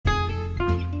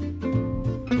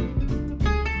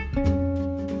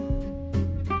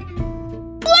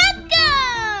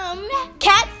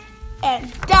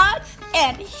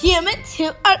humans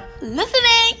who are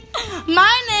listening.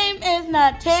 My name is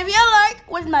Nateyvia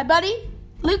with my buddy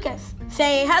Lucas.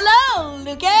 Say hello,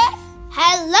 Lucas.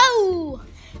 Hello.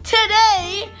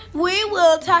 Today we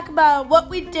will talk about what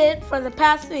we did for the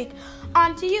past week.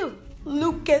 On to you,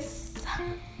 Lucas.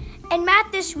 In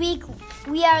math this week,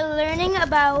 we are learning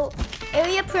about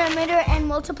area perimeter and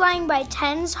multiplying by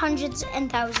tens, hundreds,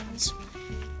 and thousands.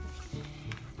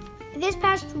 This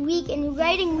past week in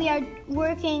writing, we are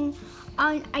working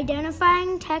on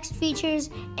identifying text features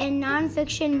in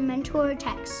nonfiction mentor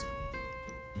texts.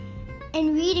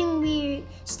 In reading, we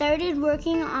started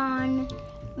working on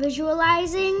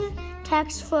visualizing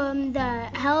text from the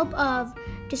help of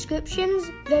descriptions,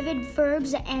 vivid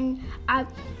verbs, and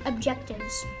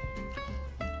adjectives.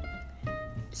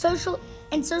 Social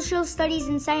studies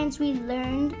and science, we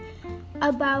learned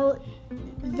about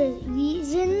the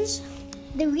regions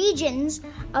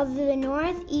of the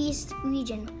Northeast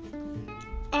region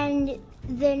and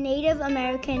the Native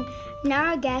American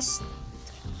Narragansett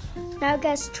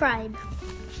tribe.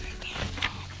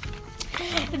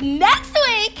 Next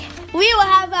week, we will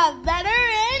have a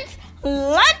veterans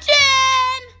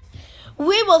luncheon.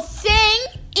 We will sing,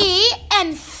 eat,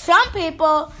 and some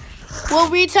people will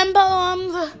read some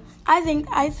poems. I think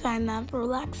I find that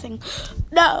relaxing.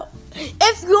 No,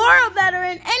 if you're a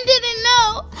veteran and didn't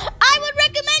know, I would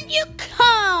recommend you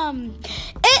come.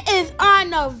 It is on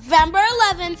November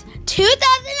 11th,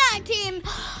 2019,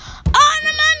 on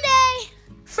a Monday,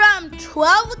 from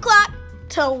 12 o'clock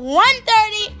to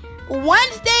 1:30,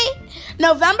 Wednesday,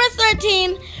 November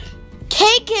 13th,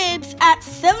 K-Kids at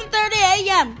 7:30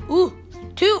 a.m. Ooh,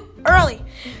 too early.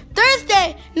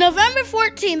 Thursday, November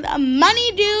 14th, a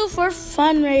money due for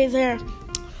fundraiser.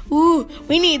 Ooh,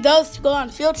 we need those to go on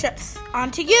field trips.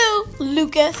 On to you,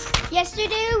 Lucas.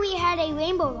 Yesterday, we had a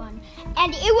rainbow run,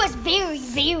 and it was very,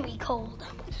 very cold.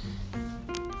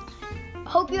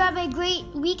 Hope you have a great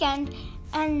weekend,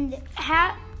 and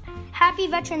happy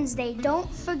Veterans Day. Don't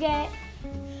forget,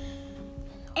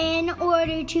 in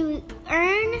order to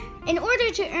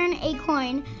earn a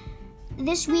coin,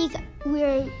 this week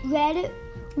wear red,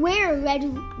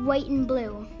 white, and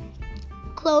blue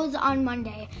clothes on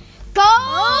Monday. Go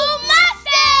Mavs!